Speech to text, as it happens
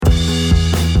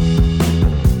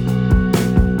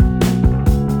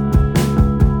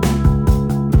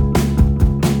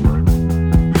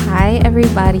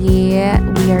everybody.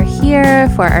 We are here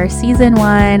for our season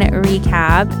 1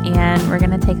 recap, and we're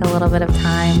going to take a little bit of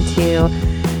time to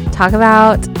talk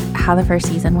about how the first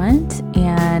season went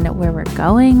and where we're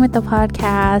going with the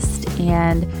podcast.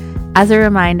 And as a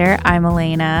reminder, I'm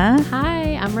Elena.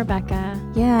 Hi, I'm Rebecca.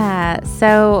 Yeah,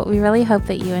 so we really hope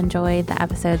that you enjoyed the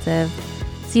episodes of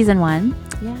season 1.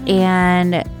 Yeah.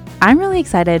 And I'm really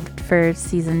excited for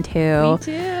season 2. Me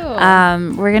too.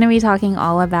 We're going to be talking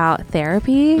all about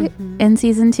therapy in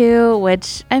season 2,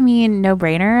 which, I mean, no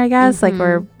brainer, I guess. Like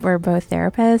we're both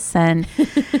therapists, and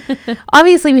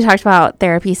obviously we talked about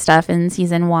therapy stuff in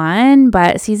season 1,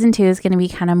 but season 2 is going to be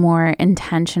kind of more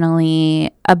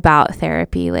intentionally about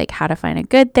therapy, like how to find a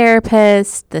good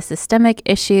therapist, the systemic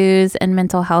issues in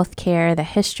mental health care, the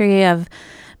history of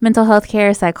mental health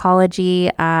care, psychology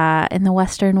in the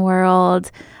Western world,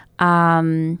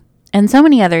 and so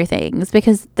many other things,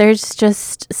 because there's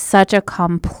just such a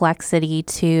complexity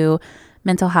to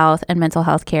mental health and mental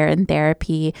health care and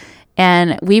therapy.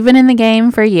 And we've been in the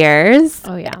game for years.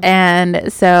 Oh, yeah.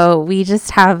 And so we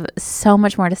just have so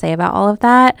much more to say about all of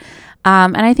that.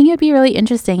 And I think it would be really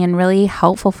interesting and really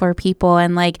helpful for people.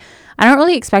 And like, I don't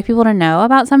really expect people to know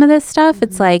about some of this stuff.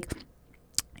 It's like,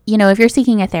 you know, if you're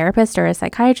seeking a therapist or a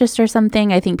psychiatrist or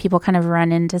something, I think people kind of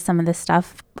run into some of this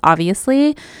stuff,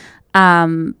 obviously.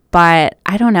 But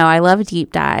I don't know. I love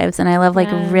deep dives, and I love like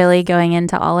really going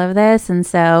into all of this. And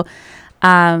so,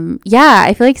 yeah,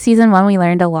 I feel like season 1, we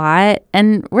learned a lot,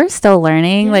 and we're still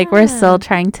learning. Yeah. Like we're still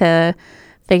trying to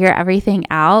figure everything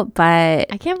out,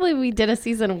 but I can't believe we did a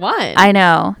season 1. I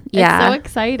know. Yeah. It's so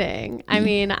exciting. I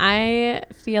mean, I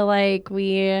feel like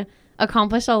we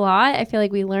accomplished a lot. I feel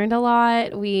like we learned a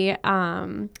lot. We,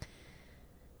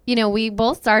 you know, we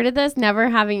both started this never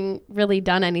having really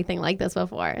done anything like this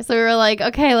before. So we were like,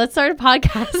 okay, let's start a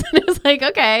podcast. And it was like,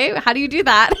 okay, how do you do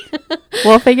that?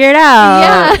 We'll figure it out.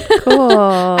 Yeah. Cool.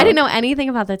 I didn't know anything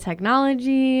about the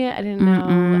technology. I didn't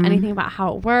know anything about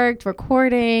how it worked,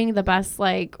 recording, the best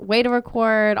like way to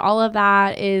record. All of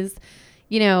that is,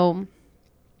 you know,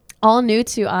 all new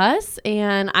to us.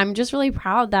 And I'm just really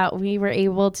proud that we were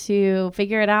able to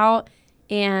figure it out,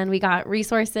 and we got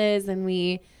resources, and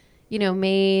we, you know,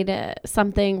 made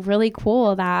something really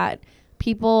cool that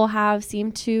people have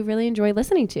seemed to really enjoy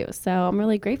listening to. So I'm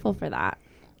really grateful for that.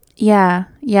 Yeah.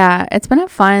 Yeah. It's been a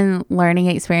fun learning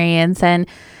experience. And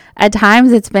at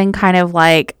times it's been kind of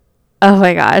like, oh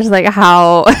my gosh, like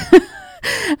how,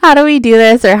 how do we do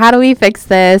this, or how do we fix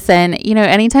this? And, you know,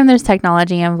 anytime there's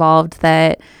technology involved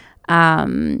that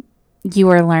you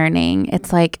are learning,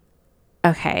 it's like,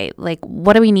 okay, like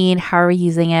what do we need? How are we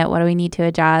using it? What do we need to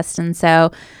adjust? And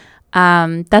so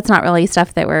that's not really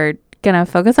stuff that we're going to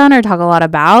focus on or talk a lot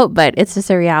about, but it's just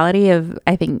a reality of,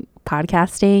 I think,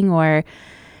 podcasting or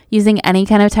using any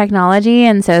kind of technology.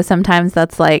 And so sometimes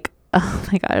that's like, oh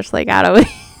my gosh, like how do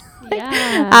we,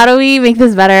 how do we make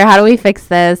this better? How do we fix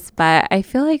this? But I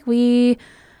feel like we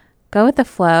go with the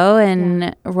flow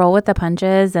and roll with the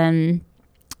punches. And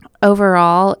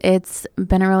overall, it's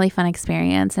been a really fun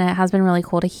experience, and it has been really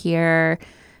cool to hear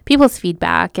people's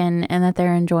feedback and that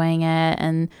they're enjoying it.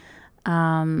 And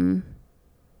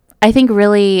I think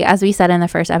really, as we said in the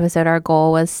first episode, our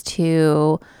goal was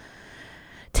to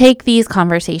take these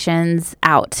conversations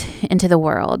out into the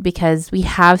world, because we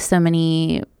have so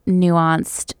many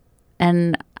nuanced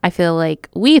and I feel like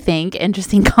we think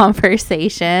interesting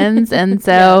conversations. And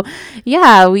so,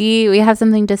 yeah, we have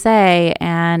something to say,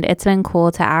 and it's been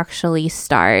cool to actually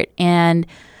start. And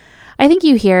I think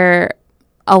you hear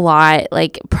a lot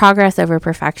like progress over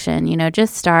perfection, you know,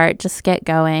 just start, just get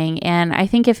going. And I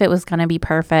think if it was going to be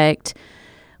perfect,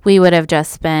 we would have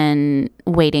just been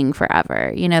waiting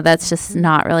forever. You know, that's just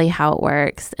not really how it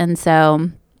works. And so,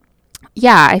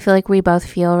 yeah, I feel like we both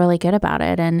feel really good about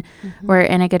it, and we're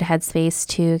in a good headspace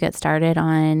to get started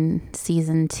on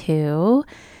season 2.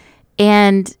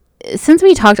 And since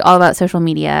we talked all about social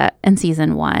media in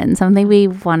season 1, something we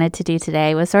wanted to do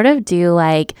today was sort of do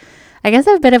like, I guess,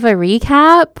 a bit of a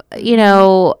recap, you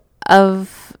know,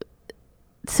 of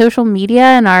social media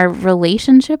and our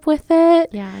relationship with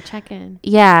it. Yeah, check in.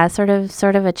 Yeah, sort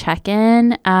of a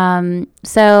check-in.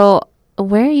 So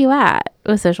where are you at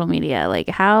with social media? Like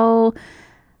how,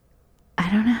 I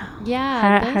don't know.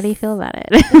 Yeah. How do you feel about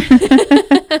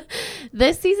it?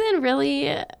 This season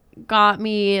really got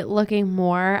me looking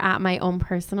more at my own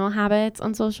personal habits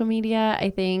on social media. I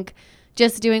think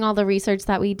just doing all the research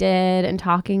that we did and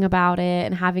talking about it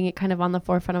and having it kind of on the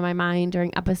forefront of my mind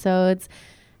during episodes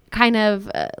kind of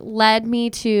led me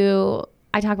to,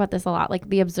 I talk about this a lot, like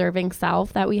the observing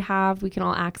self that we can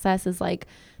all access is like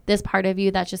this part of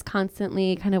you that's just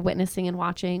constantly kind of witnessing and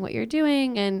watching what you're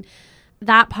doing. And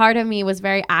that part of me was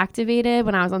very activated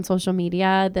when I was on social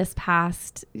media this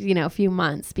past, few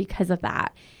months because of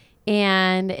that.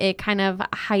 And it kind of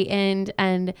heightened.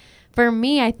 And for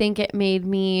me, I think it made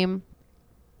me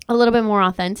a little bit more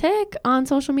authentic on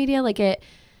social media.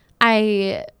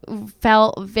 I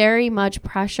felt very much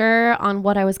pressure on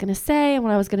what I was going to say and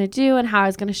what I was going to do and how I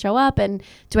was going to show up, and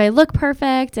do I look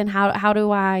perfect, and how do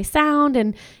I sound,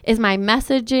 and is my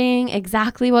messaging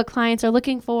exactly what clients are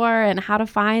looking for, and how to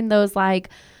find those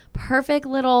perfect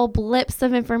little blips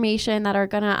of information that are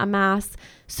going to amass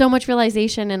so much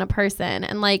realization in a person.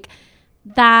 And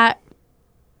that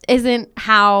isn't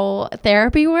how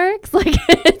therapy works.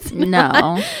 It's not.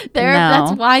 No.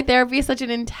 That's why therapy is such an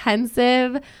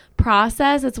intensive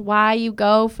process. It's why you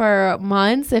go for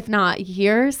months, if not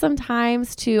years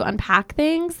sometimes, to unpack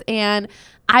things. And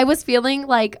I was feeling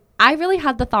I really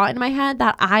had the thought in my head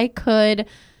that I could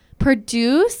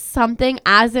produce something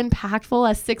as impactful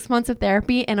as 6 months of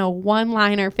therapy in a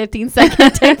 1-liner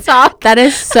 15-second TikTok. That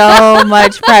is so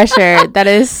much pressure. That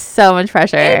is so much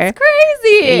pressure. It's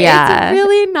crazy. Yeah. It's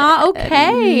really not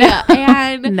okay. No.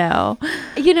 And no.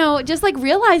 Just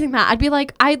realizing that,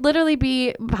 I'd literally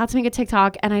be about to make a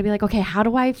TikTok, and I'd be like, okay, how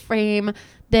do I frame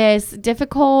this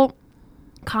difficult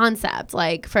concept?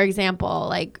 For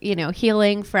example,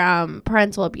 healing from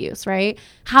parental abuse, right?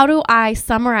 How do I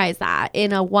summarize that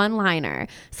in a 1-liner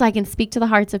so I can speak to the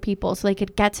hearts of people, so they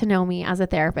could get to know me as a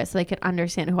therapist, so they could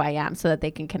understand who I am, so that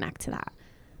they can connect to that?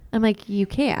 I'm like, you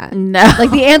can't. No.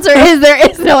 The answer is there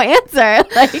is no answer.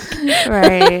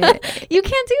 Right. You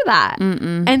can't do that.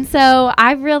 Mm-mm. And so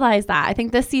I've realized that. I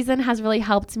think this season has really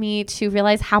helped me to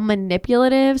realize how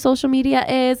manipulative social media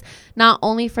is, not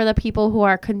only for the people who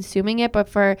are consuming it, but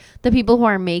for the people who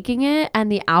are making it,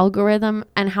 and the algorithm,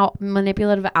 and how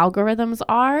manipulative algorithms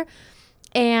are.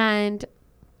 And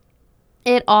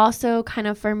it also kind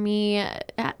of, for me,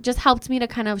 just helped me to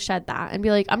kind of shed that and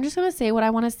be like, I'm just going to say what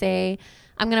I want to say.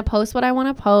 I'm going to post what I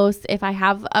want to post. If I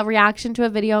have a reaction to a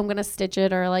video, I'm going to stitch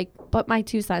it or put my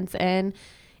 2 cents in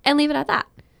and leave it at that.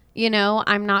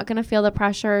 I'm not going to feel the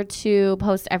pressure to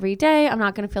post every day. I'm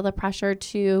not going to feel the pressure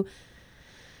to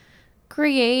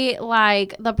create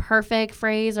the perfect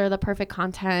phrase or the perfect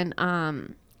content.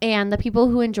 And the people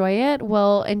who enjoy it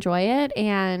will enjoy it.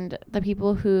 And the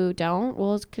people who don't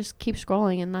will just keep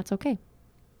scrolling, and that's okay.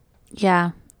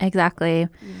 Yeah, exactly.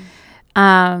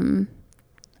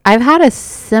 I've had a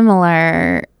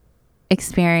similar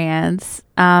experience,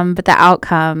 but the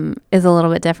outcome is a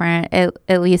little bit different,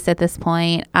 at least at this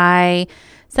point. I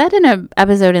said in an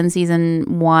episode in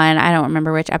season 1, I don't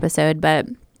remember which episode, but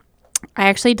I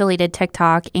actually deleted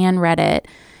TikTok and Reddit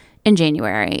in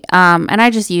January. And I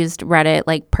just used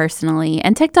Reddit personally,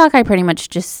 and TikTok I pretty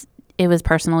much it was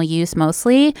personal use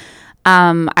mostly.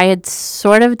 I had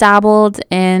sort of dabbled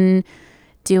in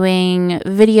doing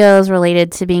videos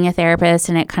related to being a therapist,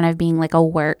 and it kind of being a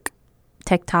work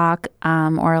TikTok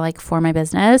or for my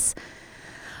business.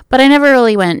 But I never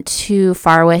really went too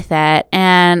far with it.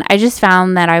 And I just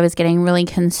found that I was getting really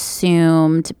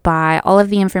consumed by all of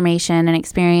the information and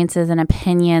experiences and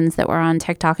opinions that were on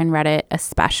TikTok and Reddit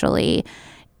especially.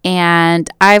 And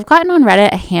I've gotten on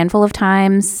Reddit a handful of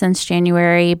times since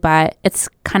January, but it's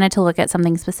kind of to look at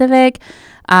something specific.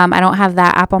 I don't have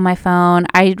that app on my phone.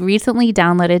 I recently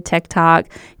downloaded TikTok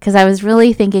because I was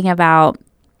really thinking about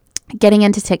getting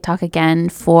into TikTok again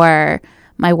for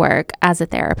my work as a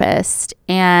therapist.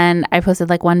 And I posted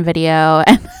one video,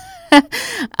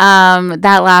 and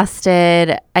that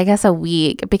lasted, I guess, a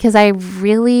week, because I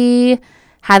really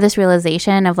had this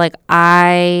realization of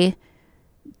I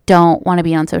don't want to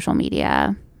be on social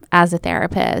media as a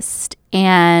therapist.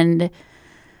 And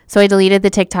so I deleted the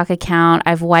TikTok account.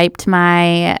 I've wiped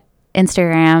my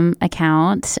Instagram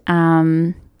account.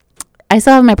 I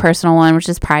still have my personal one, which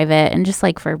is private and just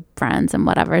for friends and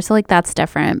whatever. So that's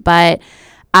different. But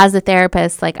as a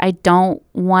therapist, I don't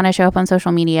want to show up on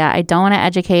social media. I don't want to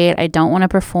educate. I don't want to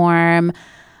perform.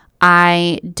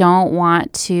 I don't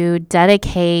want to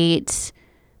dedicate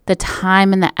the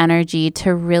time and the energy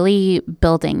to really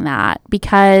building that,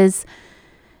 because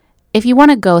if you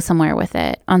want to go somewhere with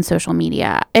it on social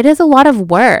media, it is a lot of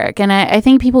work. And I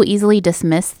think people easily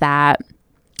dismiss that,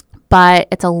 but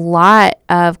it's a lot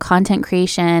of content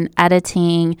creation,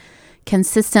 editing,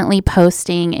 consistently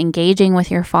posting, engaging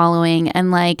with your following.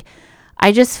 And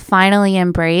I just finally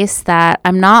embrace that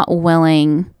I'm not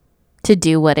willing to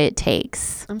do what it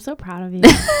takes. I'm so proud of you.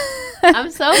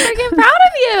 I'm so freaking proud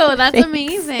of you. That's Thanks.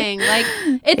 Amazing.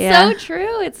 It's so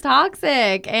true. It's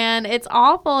toxic and it's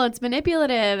awful. It's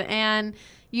manipulative, and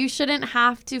you shouldn't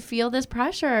have to feel this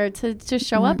pressure to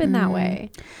show up in that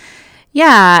way.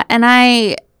 Yeah. And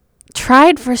I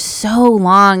tried for so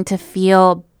long to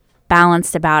feel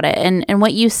balanced about it. And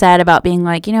what you said about being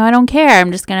like, I don't care.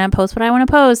 I'm just going to post what I want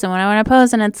to post and when I want to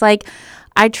post. And it's like,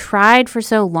 I tried for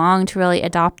so long to really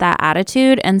adopt that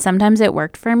attitude. And sometimes it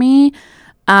worked for me.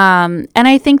 And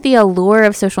I think the allure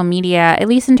of social media, at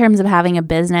least in terms of having a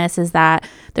business, is that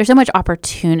there's so much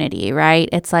opportunity, right?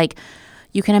 It's like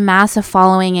you can amass a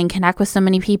following and connect with so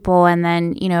many people. And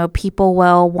then, people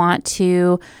will want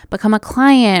to become a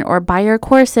client or buy your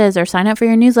courses or sign up for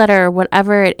your newsletter or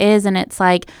whatever it is. And it's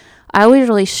like, I always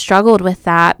really struggled with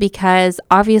that because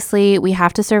obviously we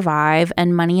have to survive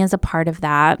and money is a part of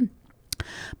that.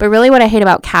 But really what I hate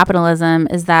about capitalism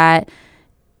is that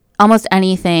almost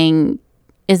anything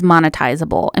is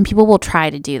monetizable and people will try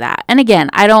to do that. And again,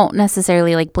 I don't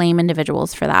necessarily like blame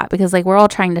individuals for that because like we're all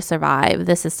trying to survive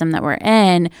the system that we're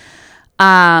in.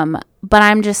 But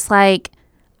I'm just like,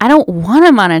 I don't want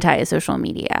to monetize social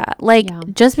media. Like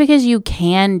just because you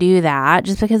can do that,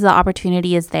 just because the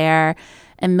opportunity is there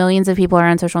and millions of people are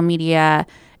on social media,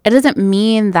 it doesn't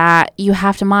mean that you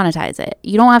have to monetize it.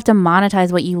 You don't have to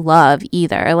monetize what you love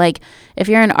either. Like if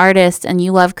you're an artist and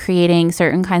you love creating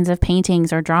certain kinds of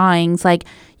paintings or drawings, like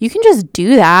you can just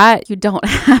do that. You don't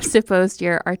have to post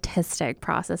your artistic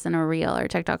process in a reel or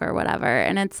TikTok or whatever.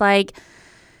 And it's like,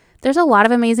 there's a lot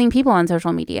of amazing people on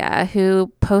social media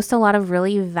who post a lot of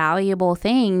really valuable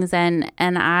things. And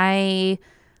I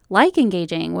like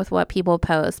engaging with what people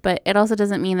post, but it also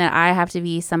doesn't mean that I have to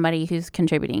be somebody who's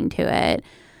contributing to it.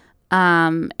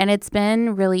 And it's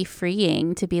been really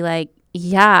freeing to be like,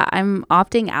 yeah, I'm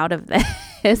opting out of this.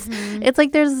 It's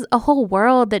like there's a whole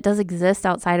world that does exist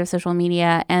outside of social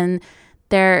media, and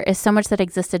there is so much that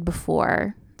existed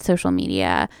before social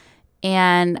media.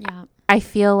 And I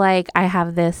feel like I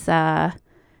have this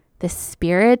this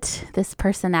spirit, this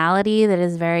personality that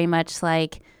is very much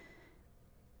like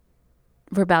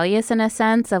rebellious in a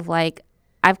sense of like,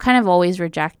 I've kind of always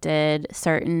rejected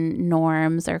certain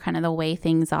norms or kind of the way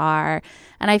things are.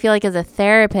 And I feel like as a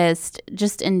therapist,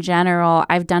 just in general,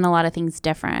 I've done a lot of things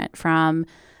different from,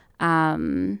 I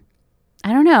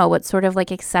don't know, what's sort of like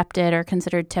accepted or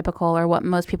considered typical or what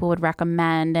most people would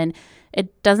recommend. And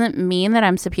it doesn't mean that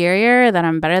I'm superior, that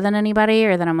I'm better than anybody,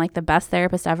 or that I'm like the best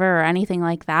therapist ever or anything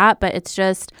like that. But it's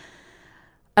just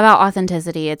about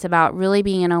authenticity. It's about really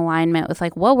being in alignment with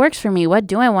like what works for me. What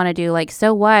do I want to do? Like,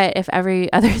 so what if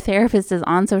every other therapist is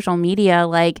on social media?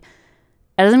 Like,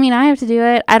 it doesn't mean I have to do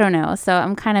it. I don't know. So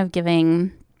I'm kind of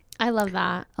giving I love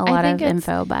that. a lot of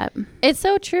info, but it's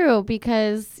so true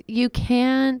because you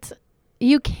can't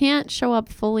show up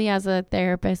fully as a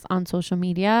therapist on social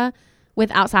media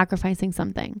without sacrificing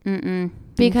something.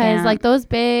 Because like those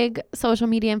big social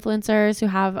media influencers who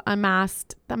have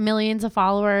amassed the millions of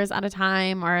followers at a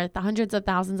time or the hundreds of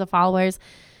thousands of followers,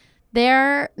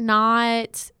 they're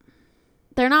not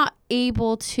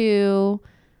able to,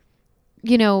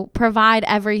 provide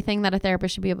everything that a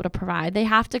therapist should be able to provide. They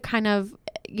have to kind of,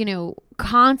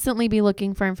 constantly be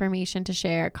looking for information to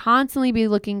share, constantly be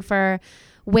looking for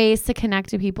ways to connect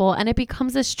to people, and it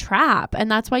becomes this trap. And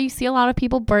that's why you see a lot of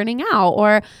people burning out,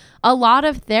 or a lot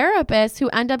of therapists who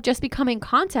end up just becoming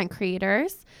content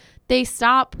creators. They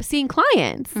stop seeing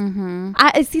clients.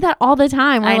 I see that all the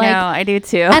time. I know, I do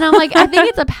too. And I'm like, I think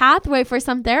it's a pathway for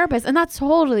some therapists, and that's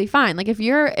totally fine. Like if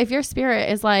your spirit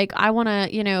is like, I want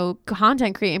to,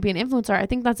 content create and be an influencer, I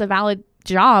think that's a valid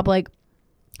job. Like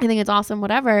I think it's awesome,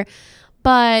 whatever.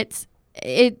 But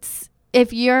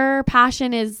if your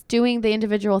passion is doing the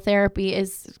individual therapy,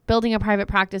 is building a private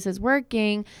practice, is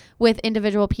working with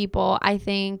individual people, I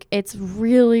think it's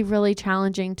really, really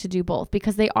challenging to do both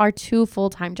because they are two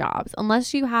full-time jobs.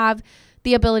 Unless you have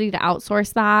the ability to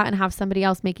outsource that and have somebody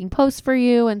else making posts for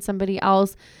you and somebody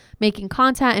else making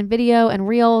content and video and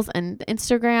reels and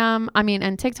Instagram,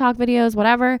 and TikTok videos,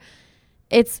 whatever,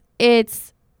 it's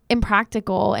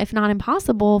impractical, if not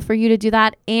impossible, for you to do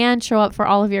that and show up for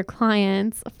all of your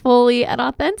clients fully and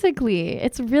authentically.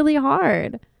 It's really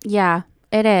hard. Yeah,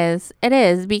 it is. It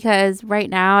is, because right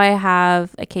now I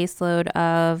have a caseload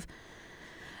of,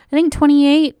 I think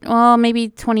 28, well, maybe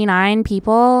 29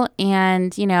 people.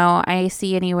 And, I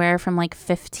see anywhere from like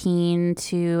 15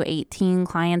 to 18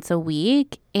 clients a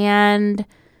week. And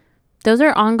those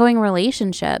are ongoing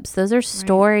relationships. Those are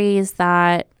stories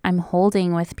that I'm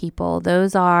holding with people.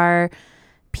 Those are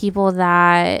people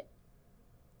that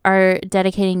are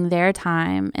dedicating their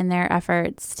time and their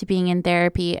efforts to being in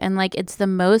therapy. And like, it's the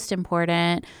most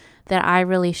important that I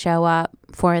really show up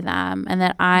for them and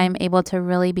that I'm able to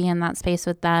really be in that space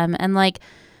with them. And like,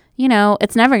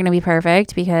 it's never going to be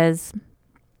perfect because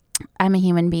I'm a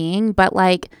human being, but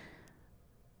like,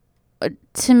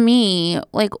 to me,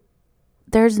 like,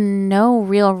 there's no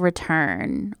real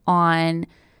return on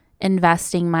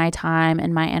investing my time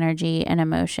and my energy and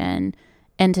emotion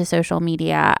into social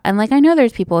media. And like, I know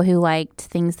there's people who liked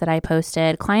things that I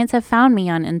posted. Clients have found me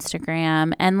on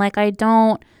Instagram, and like, I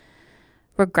don't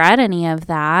regret any of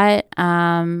that.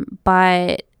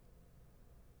 But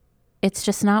it's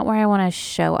just not where I want to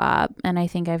show up. And I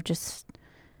think I've just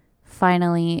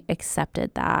finally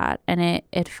accepted that. And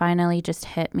it finally just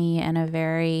hit me in a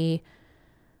very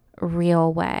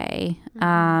real way.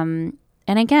 And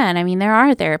again, I mean, there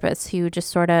are therapists who just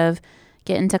sort of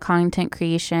get into content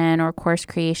creation or course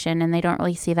creation, and they don't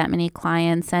really see that many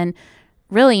clients. And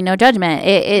really, no judgment.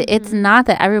 It's not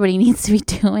that everybody needs to be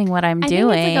doing what I'm doing.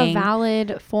 Think it's like a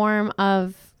valid form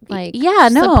of like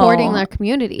supporting their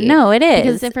community. No, it is.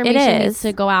 Because information needs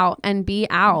to go out and be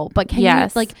out. But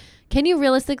can you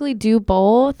realistically do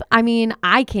both? I mean,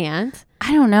 I can't.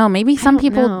 I don't know. Maybe some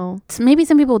people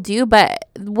do, but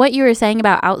what you were saying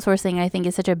about outsourcing, I think,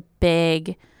 is such a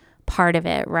big part of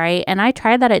it, right? And I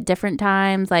tried that at different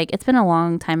times. Like, it's been a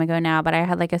long time ago now, but I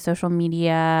had like a social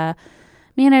media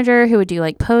manager who would do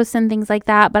like posts and things like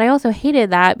that. But I also hated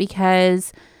that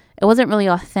because it wasn't really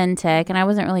authentic and I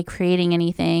wasn't really creating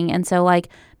anything. And so like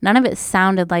none of it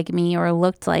sounded like me or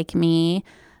looked like me.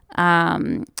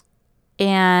 And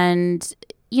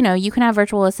you know, you can have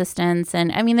virtual assistants, and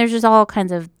I mean, there's just all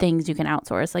kinds of things you can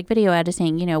outsource, like video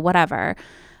editing, you know, whatever.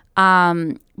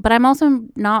 But I'm also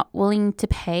not willing to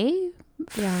pay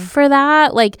for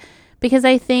that, like, because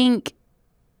I think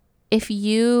if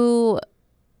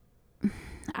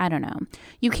I don't know,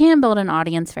 you can build an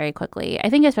audience very quickly. I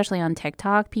think especially on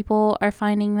TikTok, people are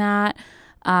finding that,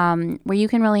 where you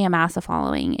can really amass a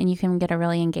following and you can get a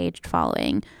really engaged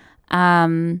following.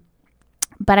 But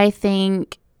I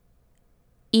think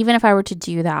even if I were to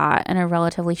do that in a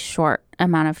relatively short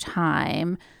amount of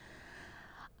time,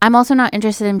 I'm also not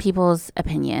interested in people's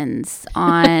opinions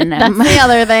on that's the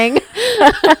other thing.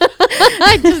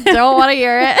 I just don't want to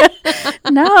hear it.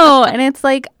 No, and it's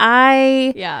like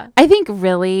I think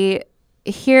really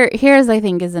here's I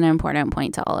think is an important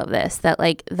point to all of this, that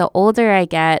like the older I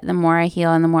get, the more I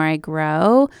heal and the more I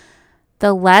grow,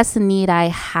 the less need I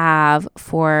have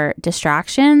for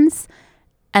distractions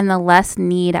and the less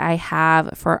need I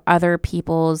have for other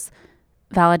people's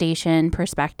validation,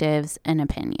 perspectives, and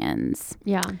opinions.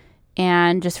 Yeah.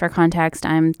 And just for context,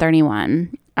 I'm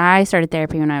 31. I started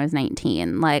therapy when I was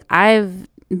 19. Like, I've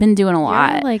been doing a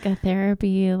lot. You're like a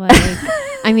therapy, like,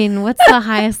 I mean, what's the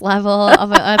highest level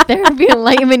of a therapy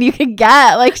enlightenment you could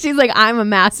get? Like, she's like, I'm a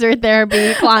master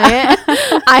therapy client.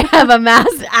 I have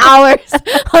amassed hours,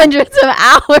 hundreds of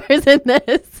hours in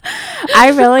this. I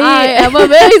am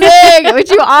amazing,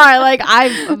 which you are. Like, I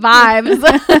vibes.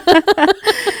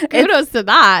 Kudos to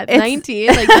that. 19,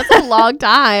 like, that's a long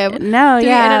time. No, to be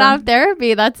in and out of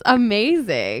therapy. That's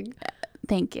amazing.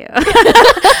 Thank you.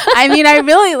 I mean, I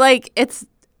really like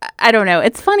I don't know.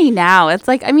 It's funny now. It's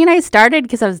like, I mean, I started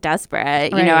because I was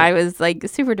desperate. You know, I was like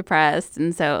super depressed.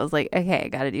 And so I was like, okay, I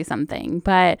got to do something.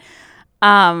 But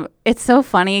it's so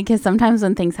funny because sometimes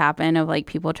when things happen of like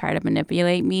people try to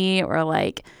manipulate me or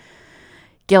like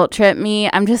guilt trip me,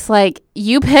 I'm just like,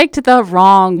 you picked the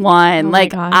wrong one.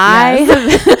 Like, I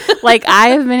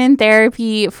have been in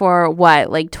therapy for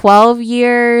what, like 12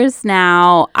 years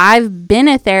now. I've been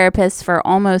a therapist for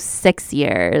almost 6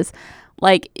 years.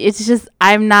 Like, it's just,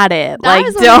 I'm not it. That like,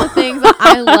 is one of the things that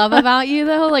I love about you,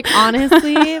 though, like,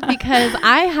 honestly, because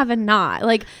I have not.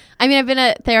 Like, I mean, I've been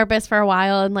a therapist for a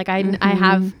while, and like, I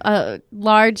have a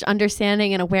large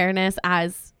understanding and awareness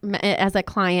as a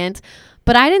client.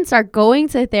 But I didn't start going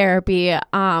to therapy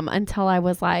until I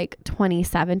was like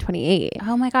 27, 28.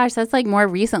 Oh my gosh, that's like more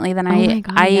recently than I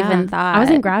even thought. I was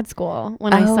in grad school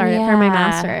when I started for my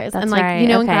master's. That's and like, right. you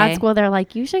know, in grad school, they're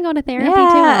like, you should go to therapy too. And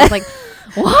I was like,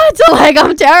 what? Like,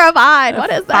 I'm terrified.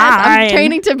 What is this? I'm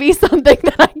training to be something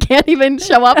that I can't even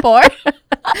show up for.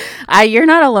 You're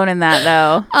not alone in that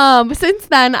though. Since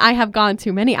then, I have gone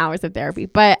to many hours of therapy.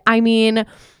 But I mean,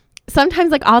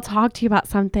 sometimes like I'll talk to you about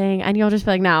something and you'll just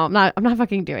be like, no, I'm not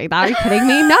fucking doing that. Are you kidding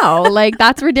me? No, like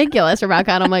that's ridiculous,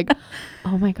 Rebecca. And I'm like,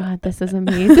 oh my God, this is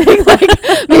amazing. Like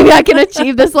maybe I can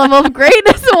achieve this level of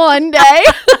greatness one day.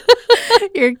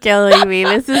 You're killing me.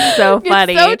 This is so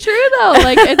funny. It's so true though.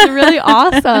 Like it's really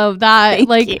awesome that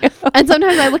like, and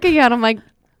sometimes I look at you and I'm like,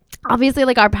 obviously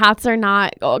like our paths are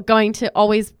not going to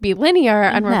always be linear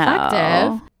and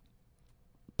reflective.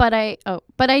 But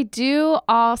I do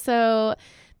also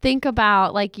think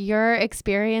about like your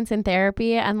experience in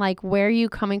therapy and like where you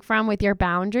coming from with your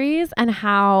boundaries and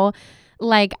how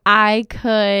like I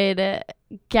could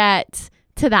get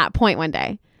to that point one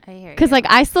day. Because like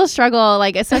I still struggle,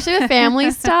 like especially with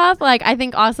family stuff. Like I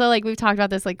think also like we've talked about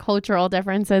this, like cultural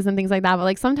differences and things like that. But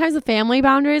like sometimes with family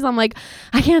boundaries, I'm like,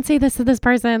 I can't say this to this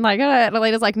person. Like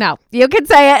Elena's like, no, you can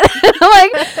say it.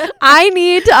 Like I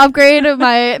need to upgrade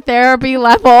my therapy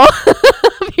level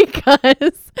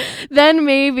because then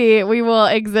maybe we will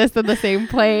exist in the same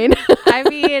plane. I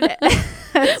mean,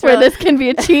 where this can be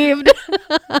achieved.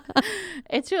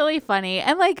 It's really funny.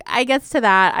 And like, I guess to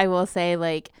that, I will say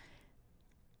like,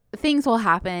 things will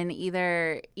happen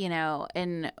either, you know,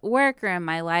 in work or in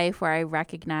my life where I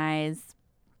recognize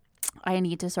I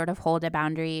need to sort of hold a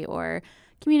boundary or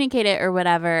communicate it or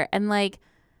whatever. And like,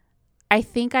 I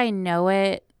think I know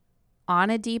it on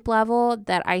a deep level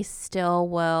that I still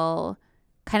will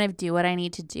kind of do what I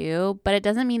need to do, but it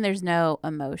doesn't mean there's no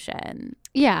emotion.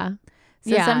 Yeah.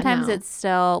 So sometimes it's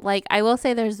still like, I will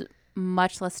say there's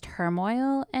much less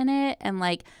turmoil in it. And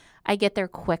like, I get there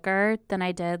quicker than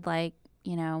I did like,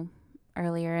 you know,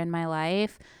 earlier in my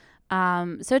life.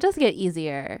 So it does get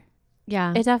easier.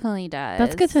 Yeah. It definitely does.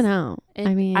 That's good to know.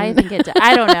 I mean, I think it does.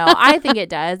 I don't know. I think it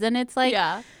does. And it's like,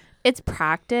 it's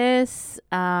practice.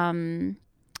 And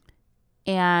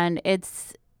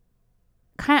it's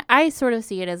I sort of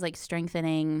see it as like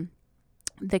strengthening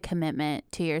the commitment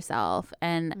to yourself.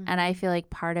 And I feel like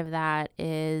part of that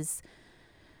is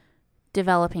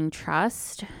developing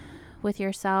trust with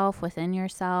yourself, within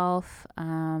yourself,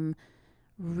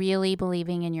 really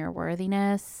believing in your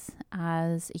worthiness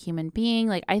as a human being.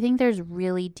 Like, I think there's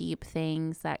really deep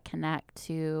things that connect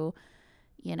to,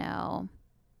 you know,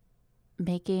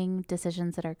 making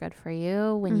decisions that are good for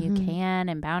you when you can,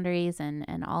 and boundaries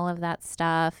and all of that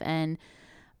stuff. And,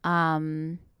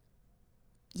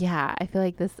 yeah, I feel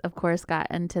like this, of course, got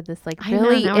into this like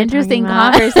really interesting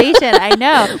conversation. I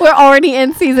know. We're already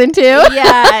in season 2.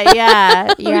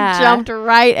 Yeah. We jumped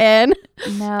right in.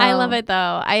 No. I love it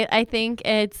though. I think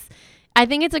it's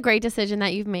a great decision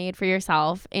that you've made for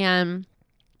yourself. And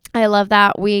I love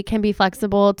that we can be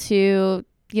flexible to,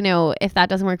 you know, if that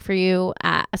doesn't work for you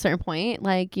at a certain point,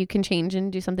 like you can change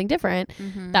and do something different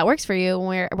that works for you,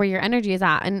 where your energy is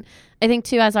at. And I think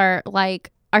too, as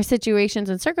our situations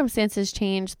and circumstances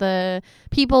change, the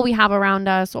people we have around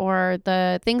us or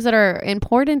the things that are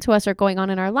important to us are going on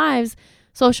in our lives,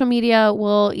 social media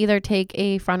will either take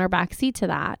a front or back seat to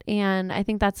that. And I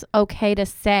think that's okay to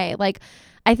say. Like,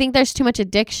 I think there's too much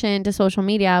addiction to social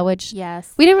media, which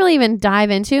we didn't really even dive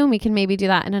into. And we can maybe do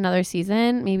that in another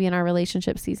season, maybe in our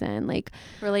relationship season, like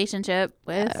relationship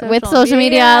with social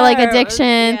media, like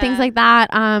addiction, things like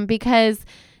that. Because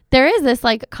there is this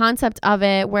like concept of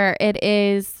it where it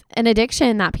is an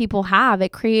addiction that people have.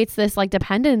 It creates this like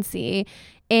dependency,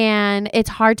 and it's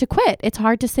hard to quit. It's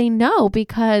hard to say no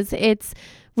because it's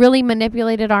really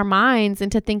manipulated our minds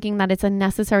into thinking that it's a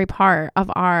necessary part of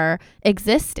our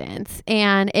existence.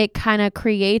 And it kind of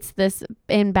creates this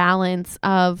imbalance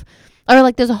of, or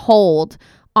like there's a hold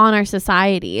on our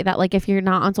society that like if you're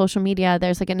not on social media,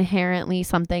 there's like inherently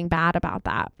something bad about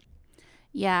that.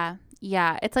 Yeah.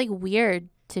 It's like weird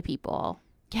to people.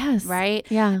 Yes. Right?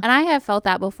 Yeah. And I have felt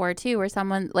that before too, where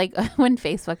someone like when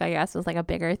Facebook, I guess, was like a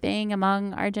bigger thing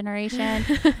among our generation,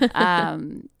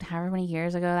 however many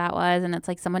years ago that was. And it's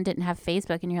like someone didn't have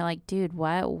Facebook and you're like, dude,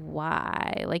 what?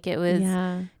 Why? Like it was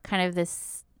kind of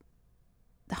this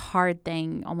hard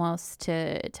thing almost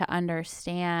to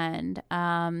understand.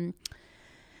 And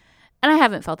I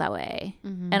haven't felt that way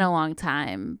in a long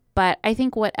time. But I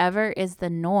think whatever is the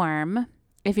norm,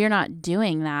 if you're not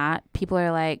doing that, people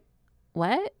are like,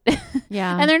 what?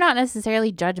 Yeah. And they're not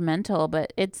necessarily judgmental,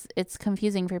 but it's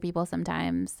confusing for people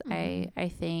sometimes. I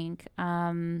think.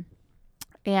 And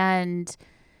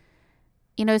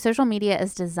you know, social media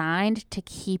is designed to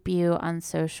keep you on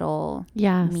social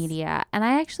media. And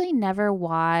I actually never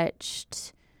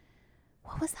watched,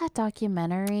 what was that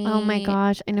documentary? Oh my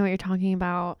gosh, I know what you're talking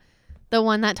about. The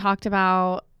one that talked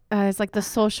about it's like the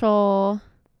social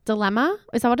dilemma.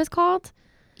 Is that what it's called?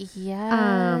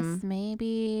 Yes,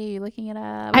 maybe. You're looking it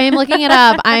up. I am looking it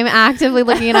up. I'm actively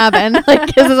looking it up, and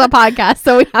like this is a podcast,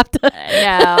 so we have to. No,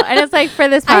 and it's like for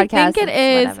this podcast. I think it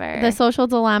is the social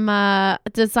dilemma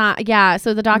design. Yeah,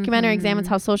 so the documentary examines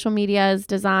how social media's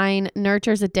design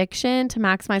nurtures addiction to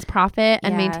maximize profit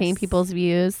and maintain people's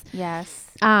views. Yes.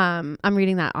 I'm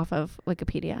reading that off of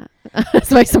Wikipedia.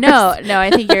 So I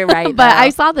think you're right. But I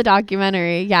saw the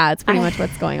documentary. Yeah, it's pretty much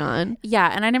what's going on.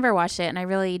 Yeah, and I never watched it, and I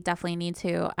really definitely need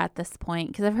to at this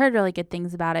point because I've heard really good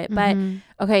things about it. But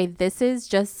okay, this is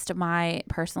just my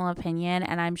personal opinion,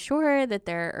 and I'm sure that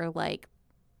there are like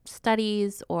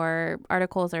studies or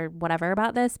articles or whatever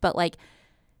about this, but like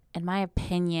in my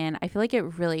opinion, I feel like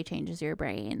it really changes your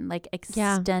brain. Like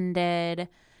extended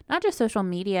not just social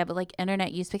media, but like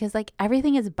internet use, because like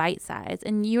everything is bite sized.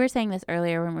 And you were saying this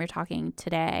earlier when we were talking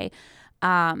today.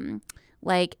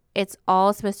 Like it's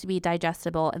all supposed to be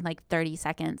digestible in like 30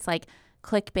 seconds, like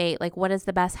clickbait, like what is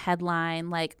the best headline,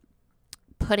 like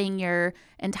putting your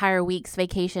entire week's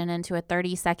vacation into a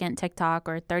 30-second TikTok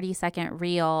or 30-second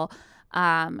reel,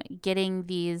 getting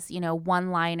these, you know,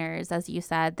 one-liners, as you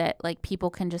said, that like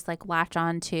people can just like latch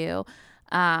on to,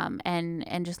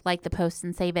 and just like the post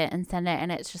and save it and send it.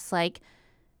 And it's just like,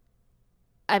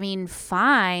 I mean,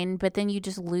 fine, but then you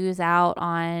just lose out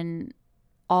on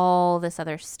all this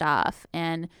other stuff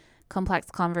and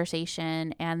complex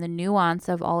conversation and the nuance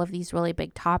of all of these really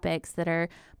big topics that are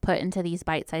put into these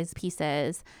bite-sized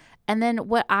pieces. And then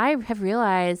what I have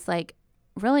realized, like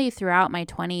really throughout my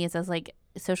 20s, as like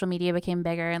social media became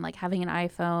bigger and like having an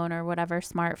iPhone or whatever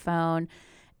smartphone,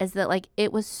 is that like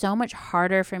it was so much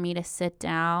harder for me to sit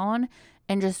down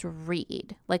and just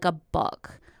read like a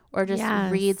book or just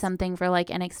read something for like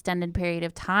an extended period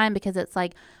of time, because it's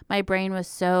like my brain was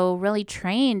so really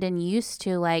trained and used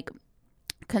to like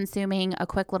consuming a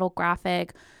quick little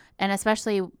graphic. And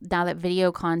especially now that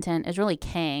video content is really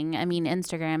king. I mean,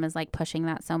 Instagram is like pushing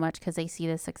that so much because they see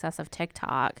the success of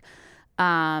TikTok.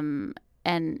 And,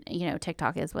 you know,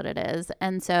 TikTok is what it is.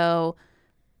 And so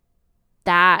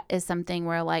that is something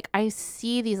where like I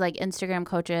see these like Instagram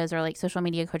coaches or like social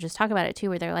media coaches talk about it too,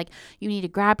 where they're like, you need to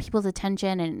grab people's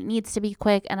attention and it needs to be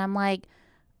quick. And I'm like,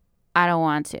 I don't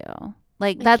want to.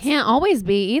 Like that can't always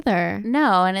be either.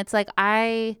 No. And it's like,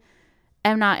 I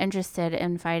am not interested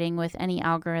in fighting with any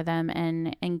algorithm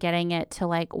and getting it to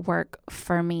like work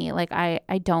for me. Like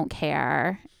I don't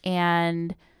care.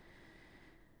 And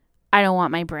I don't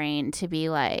want my brain to be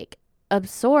like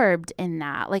absorbed in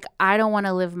that. Like I don't want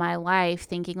to live my life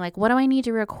thinking like, what do I need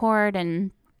to record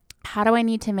and how do I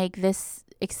need to make this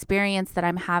experience that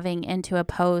I'm having into a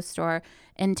post or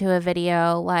into a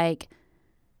video? Like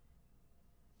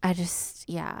I just,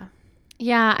 yeah,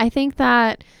 I think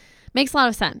that makes a lot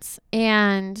of sense.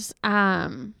 And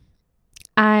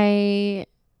I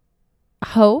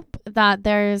hope that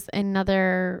there's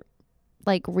another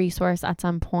like resource at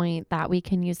some point that we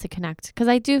can use to connect, because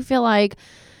I do feel like,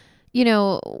 you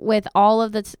know, with all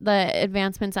of the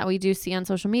advancements that we do see on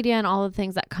social media and all of the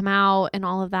things that come out and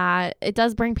all of that, it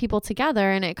does bring people together.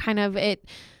 And it kind of,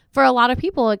 for a lot of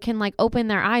people, it can like open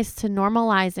their eyes to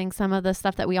normalizing some of the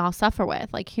stuff that we all suffer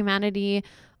with. Like humanity,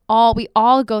 we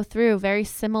all go through very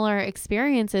similar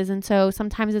experiences. And so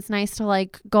sometimes it's nice to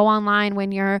like go online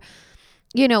when you're,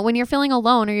 you know, when you're feeling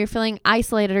alone or you're feeling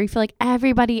isolated or you feel like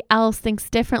everybody else thinks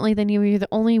differently than you, you're the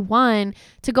only one,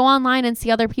 to go online and see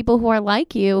other people who are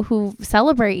like you, who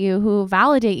celebrate you, who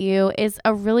validate you, is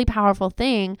a really powerful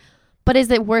thing. But is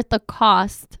it worth the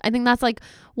cost? I think that's like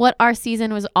what our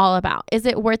season was all about. Is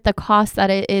it worth the cost that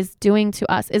it is doing to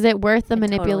us? Is it worth the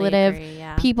manipulative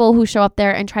people who show up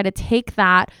there and try to take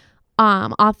that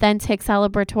authentic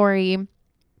celebratory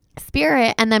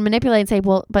spirit and then manipulate and say,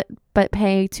 well, but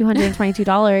pay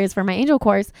 $222 for my angel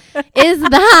course? Is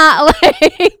that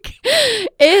like,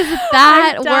 is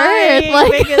that worth?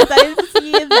 Like, because I've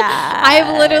seen that.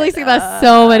 I've literally seen that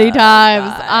so many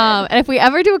times. And if we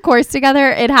ever do a course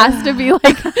together, it has to be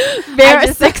like very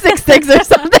 666 or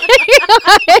something,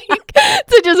 like,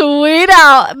 to just weed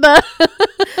out the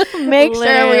make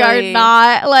sure we are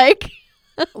not like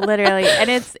literally. And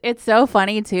it's so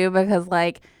funny too, because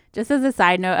like, just as a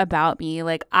side note about me,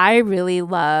 like I really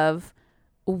love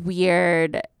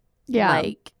weird,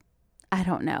 like, I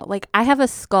don't know, like I have a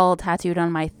skull tattooed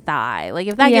on my thigh. Like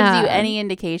if that gives you any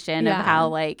indication of how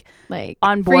like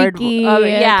on board,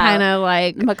 kind of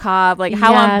like macabre, like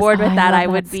how on board with that I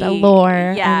would be.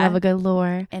 Lore. Yeah, I love a good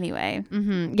lore. Anyway,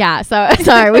 yeah. So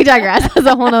sorry, we digress. That's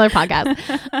a whole nother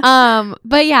podcast.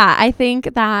 But yeah, I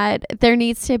think that there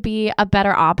needs to be a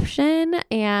better option,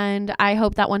 and I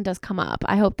hope that one does come up.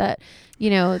 I hope that, you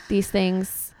know, these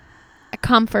things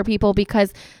come for people,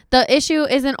 because the issue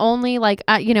isn't only like,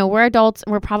 you know, we're adults,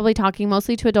 we're probably talking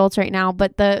mostly to adults right now,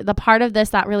 but the part of this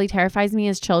that really terrifies me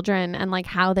is children and like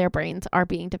how their brains are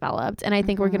being developed. And I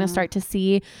think we're going to start to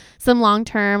see some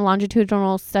long-term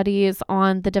longitudinal studies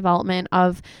on the development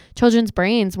of children's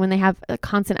brains when they have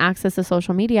constant access to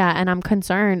social media. And I'm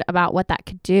concerned about what that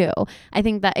could do. I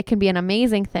think that it can be an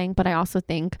amazing thing, but I also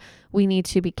think we need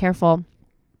to be careful,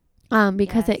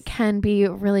 because it can be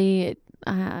really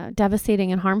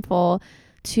devastating and harmful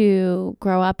to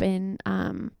grow up and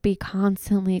be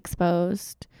constantly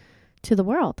exposed to the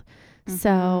world.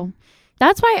 So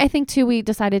that's why I think too we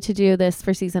decided to do this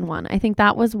for season 1. I think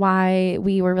that was why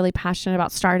we were really passionate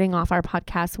about starting off our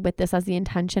podcast with this as the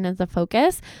intention, as the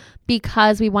focus,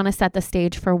 because we want to set the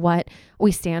stage for what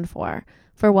we stand for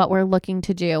for what we're looking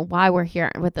to do, why we're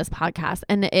here with this podcast.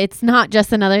 And it's not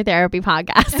just another therapy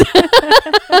podcast.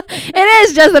 It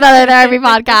is just another therapy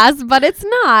podcast, but it's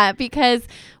not, because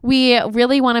we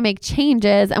really want to make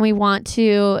changes and we want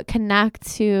to connect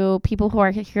to people who are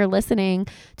here listening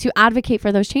to advocate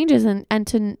for those changes and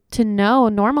to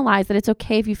normalize that it's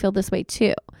okay if you feel this way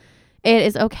too. It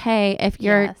is okay if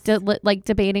you're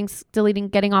debating, deleting,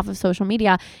 getting off of social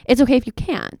media. It's okay if you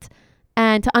can't.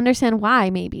 And to understand why,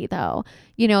 maybe though,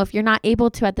 if you're not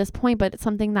able to at this point, but it's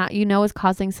something that is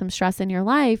causing some stress in your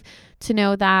life, to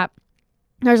know that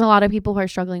there's a lot of people who are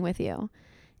struggling with you.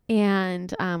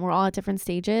 And we're all at different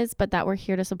stages, but that we're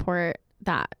here to support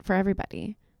that for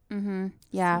everybody. Mm-hmm.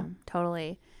 Yeah,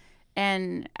 totally.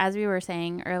 And as we were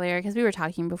saying earlier, because we were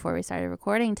talking before we started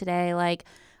recording today, like,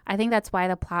 I think that's why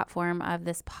the platform of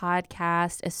this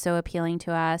podcast is so appealing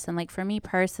to us. And like, for me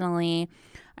personally,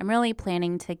 I'm really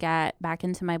planning to get back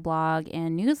into my blog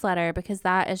and newsletter, because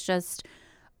that is just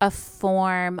a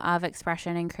form of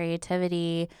expression and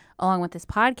creativity along with this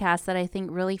podcast that I think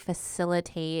really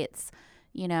facilitates,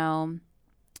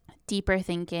 deeper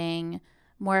thinking,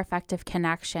 more effective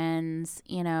connections,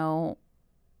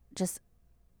 just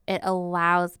it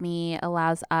allows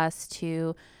us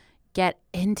to get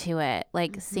into it,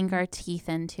 like sink our teeth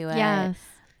into it. Yes.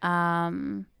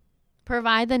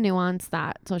 Provide the nuance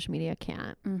that social media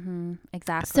can't. Mm-hmm.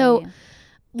 Exactly. So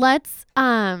let's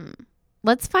find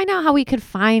out how we could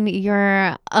find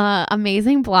your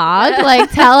amazing blog. Like,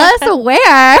 tell us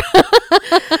where.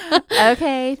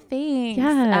 Okay, thanks.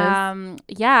 Yes.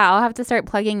 Yeah, I'll have to start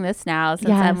plugging this now,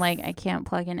 since I'm like, I can't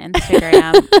plug in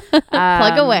Instagram.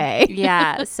 Plug away.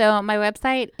 Yeah. So my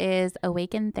website is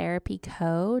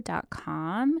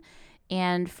awakentherapyco.com.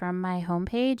 And from my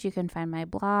homepage, you can find my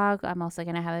blog. I'm also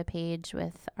going to have a page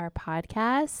with our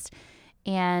podcast.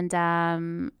 And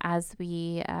as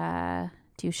we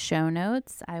do show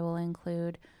notes, I will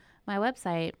include my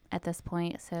website at this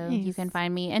point, so you can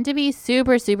find me. And to be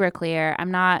super, super clear, I'm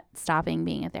not stopping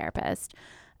being a therapist.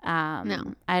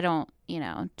 No, I don't,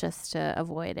 just to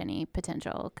avoid any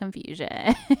potential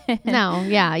confusion. No,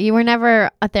 yeah. You were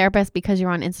never a therapist because you're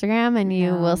on Instagram, and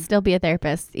you will still be a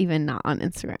therapist even not on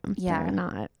Instagram. Yeah. They're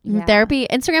not. Yeah. Therapy.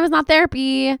 Instagram is not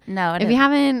therapy. No. If you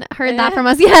haven't heard that from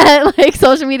us yet, like,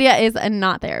 social media is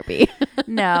not therapy.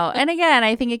 No. And again,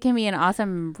 I think it can be an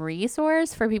awesome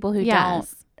resource for people who don't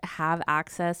have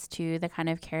access to the kind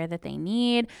of care that they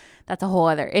need. That's a whole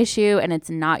other issue, and it's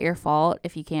not your fault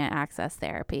if you can't access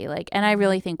therapy. Like, and I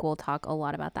really think we'll talk a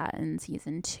lot about that in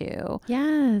season 2.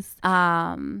 Yes.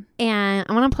 And I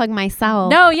want to plug myself.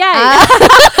 No, yeah.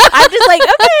 I'm just like,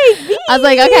 okay. Me. I was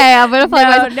like, okay, I'm going to plug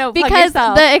myself. No, because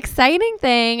the exciting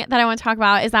thing that I want to talk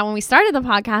about is that when we started the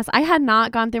podcast, I had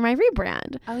not gone through my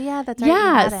rebrand. Oh yeah, that's right.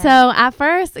 Yeah. So at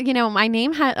first,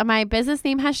 my business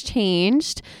name has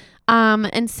changed.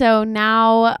 And so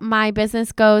now my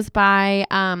business goes by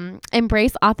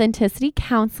Embrace Authenticity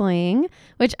Counseling,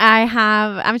 which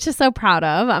I'm just so proud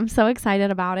of. I'm so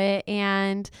excited about it.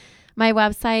 And my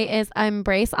website is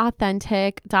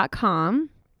embraceauthentic.com.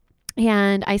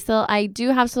 And I do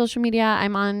have social media.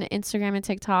 I'm on Instagram and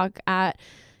TikTok at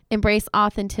Embrace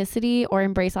Authenticity or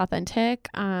Embrace Authentic.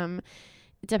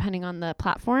 Depending on the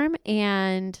platform,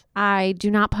 and I do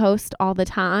not post all the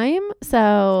time,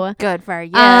 so good for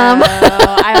you.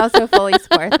 I also fully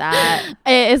support that.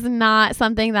 It is not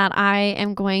something that I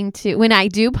am going to, when I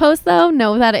do post though,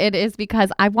 know that it is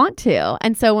because I want to.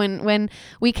 And so when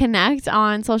we connect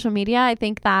on social media, I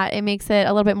think that it makes it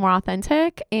a little bit more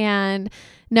authentic, and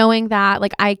knowing that,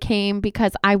 like, I came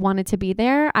because I wanted to be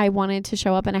there. I wanted to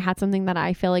show up, and I had something that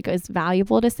I feel like is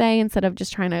valuable to say, instead of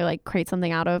just trying to like create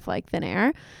something out of like thin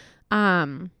air.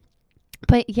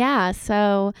 But yeah,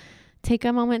 so take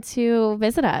a moment to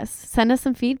visit us, send us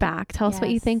some feedback, tell us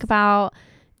what you think about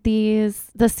the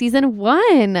season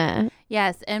 1.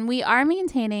 Yes. And we are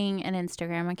maintaining an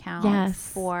Instagram account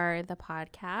for the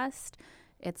podcast.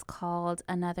 It's called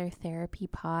Another Therapy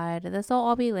Pod. This will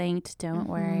all be linked. Don't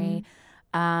worry.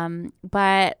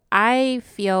 But I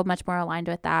feel much more aligned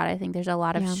with that. I think there's a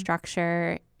lot of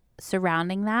structure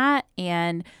surrounding that.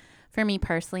 And for me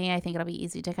personally, I think it'll be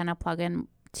easy to kind of plug in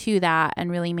to that and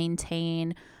really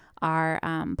maintain our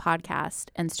podcast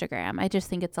Instagram. I just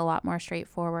think it's a lot more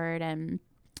straightforward. And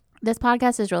this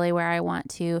podcast is really where I want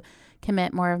to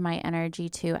commit more of my energy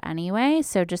to anyway.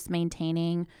 So just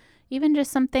maintaining even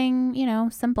just something,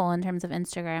 simple in terms of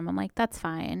Instagram, I'm like, that's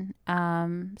fine.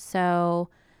 So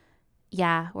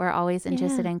yeah, we're always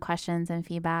interested in questions and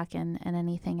feedback and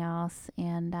anything else.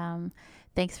 And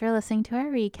thanks for listening to our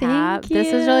recap. Thank you.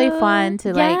 This was really fun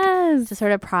to to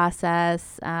sort of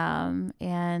process.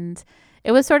 And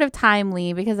it was sort of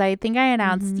timely because I think I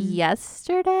announced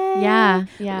yesterday. Yeah.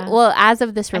 Well, as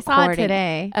of this recording. I saw it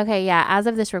today. Okay, yeah. As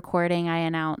of this recording, I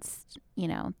announced,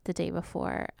 the day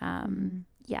before.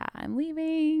 Yeah, I'm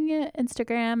leaving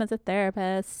Instagram as a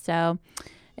therapist. So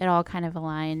it all kind of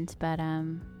aligned. But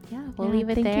yeah, we'll leave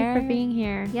it there. Thank you for being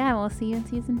here. Yeah, we'll see you in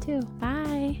season 2. Bye.